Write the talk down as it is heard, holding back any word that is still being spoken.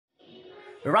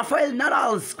Rafael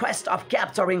Nadal's quest of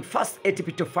capturing first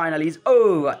ATP Tour final is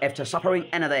over after suffering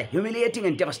another humiliating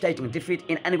and devastating defeat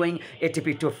in ongoing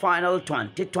ATP Tour Final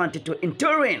 2022 in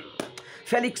Turin.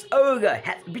 Felix Auger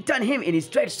has beaten him in his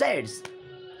straight sets.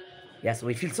 Yes,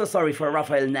 we feel so sorry for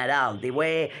Rafael Nadal, the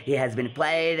way he has been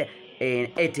played in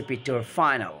ATP Tour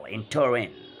Final in Turin.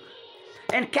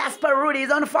 And Casper Ruud is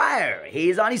on fire.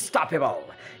 He is unstoppable.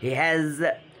 He has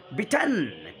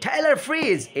beaten Taylor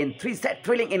Fritz in 3-set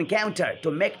thrilling encounter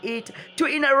to make it 2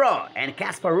 in a row. And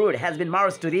Casper Ruud has been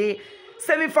marched to the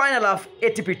semi-final of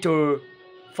ATP Tour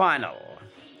Final.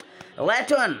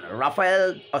 Later on,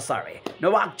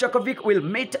 Novak Djokovic will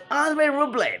meet Andrei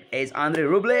Rublev, as Andrei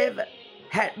Rublev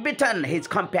had beaten his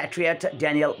compatriot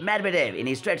Daniel Medvedev in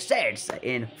his straight sets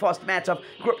in first match of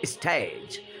group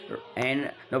stage.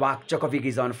 And Novak Djokovic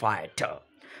is on fire too.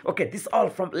 Okay, this is all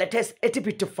from latest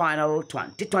ATP Tour Final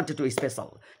 2022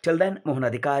 special. Till then, Mohan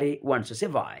Adhikari wants to say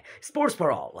bye. Sports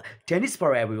for all, tennis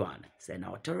for everyone. Say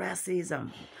no to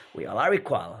racism. We all are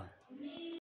equal.